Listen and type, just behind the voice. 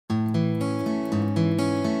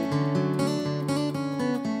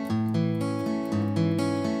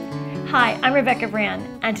Hi, I'm Rebecca Brand,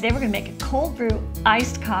 and today we're going to make a cold brew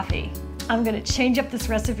iced coffee. I'm going to change up this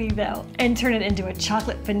recipe though and turn it into a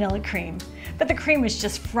chocolate vanilla cream. But the cream is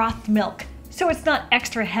just frothed milk, so it's not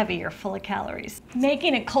extra heavy or full of calories.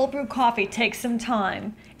 Making a cold brew coffee takes some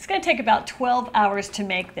time. It's going to take about 12 hours to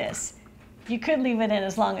make this. You could leave it in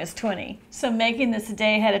as long as 20, so making this a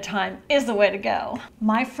day ahead of time is the way to go.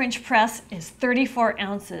 My French press is 34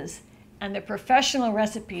 ounces, and the professional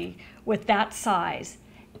recipe with that size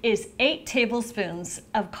is 8 tablespoons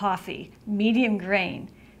of coffee, medium grain.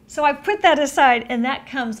 So I put that aside, and that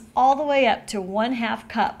comes all the way up to 1/2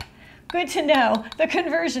 cup. Good to know the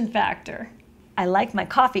conversion factor. I like my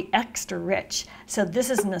coffee extra rich, so this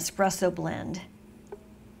is an espresso blend.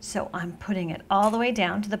 So I'm putting it all the way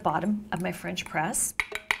down to the bottom of my French press,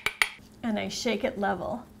 and I shake it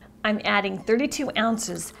level. I'm adding 32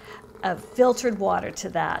 ounces of filtered water to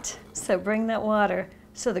that. So bring that water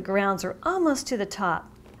so the grounds are almost to the top.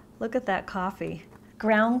 Look at that coffee.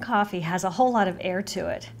 Ground coffee has a whole lot of air to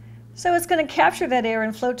it, so it's going to capture that air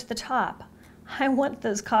and float to the top. I want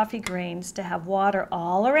those coffee grains to have water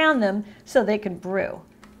all around them so they can brew.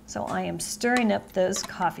 So I am stirring up those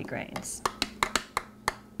coffee grains.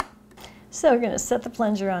 So we're going to set the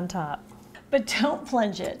plunger on top. But don't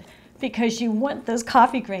plunge it, because you want those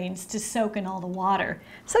coffee grains to soak in all the water.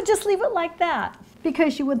 So just leave it like that,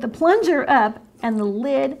 because you want the plunger up and the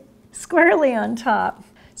lid squarely on top.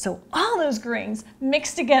 So all those grains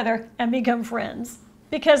mix together and become friends.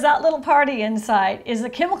 Because that little party inside is the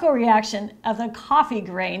chemical reaction of the coffee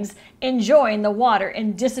grains enjoying the water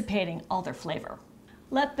and dissipating all their flavor.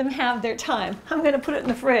 Let them have their time. I'm going to put it in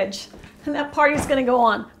the fridge, and that party's going to go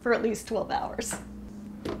on for at least 12 hours.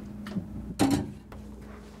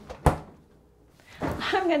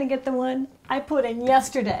 I'm going to get the one I put in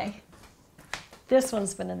yesterday. This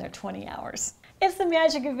one's been in there 20 hours. It's the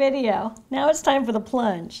magic of video. Now it's time for the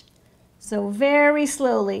plunge. So very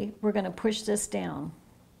slowly, we're going to push this down.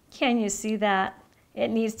 Can you see that? It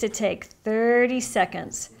needs to take 30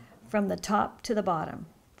 seconds from the top to the bottom.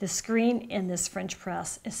 The screen in this French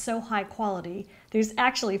press is so high quality, there's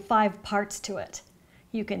actually 5 parts to it.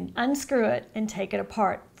 You can unscrew it and take it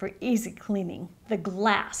apart for easy cleaning. The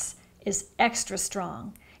glass is extra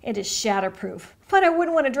strong. It is shatterproof, but I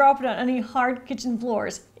wouldn't want to drop it on any hard kitchen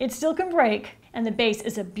floors. It still can break, and the base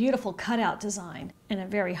is a beautiful cutout design and a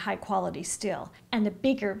very high quality steel, and the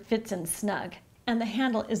beaker fits in snug. And the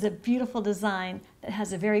handle is a beautiful design that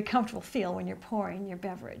has a very comfortable feel when you're pouring your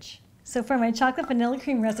beverage. So for my chocolate vanilla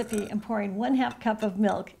cream recipe, I'm pouring 1/2 cup of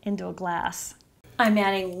milk into a glass. I'm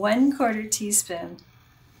adding 1/4 teaspoon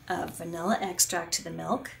of vanilla extract to the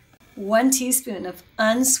milk, 1 teaspoon of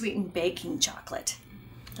unsweetened baking chocolate.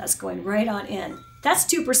 That's going right on in. That's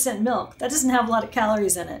 2% milk. That doesn't have a lot of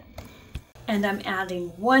calories in it. And I'm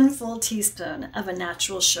adding 1 full teaspoon of a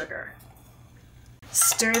natural sugar.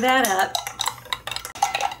 Stir that up.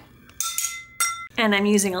 And I'm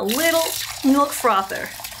using a little milk frother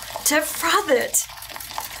to froth it.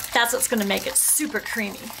 That's what's going to make it super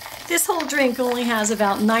creamy. This whole drink only has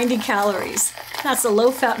about 90 calories. That's the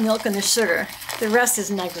low-fat milk and the sugar. The rest is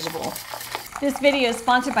negligible. This video is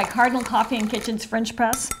sponsored by Cardinal Coffee & Kitchen's French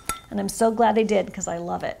press, and I'm so glad they did because I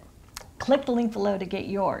love it. Click the link below to get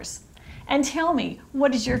yours. And tell me,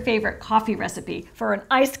 what is your favorite coffee recipe for an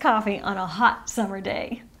iced coffee on a hot summer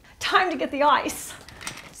day? Time to get the ice.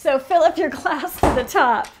 So fill up your glass to the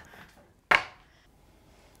top.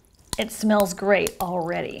 It smells great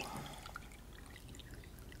already.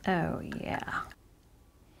 Oh yeah.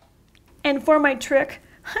 And for my trick,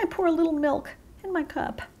 I pour a little milk in my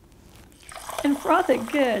cup and froth it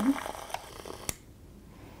good.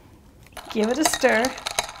 Give it a stir.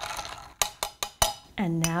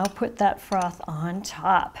 And now put that froth on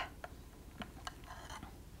top.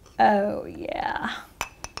 Oh yeah.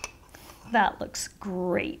 That looks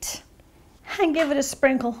great. And give it a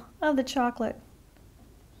sprinkle of the chocolate.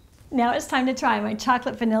 Now it's time to try my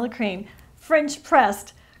chocolate vanilla cream French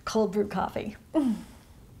pressed cold brew coffee.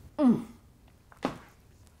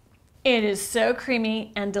 It is so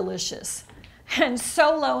creamy and delicious, and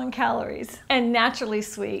so low in calories, and naturally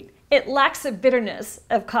sweet. It lacks the bitterness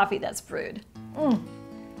of coffee that's brewed.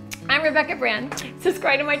 I'm Rebecca Brand.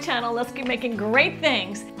 Subscribe to my channel. Let's keep making great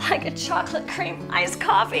things like a chocolate cream iced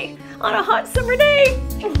coffee on a hot summer day.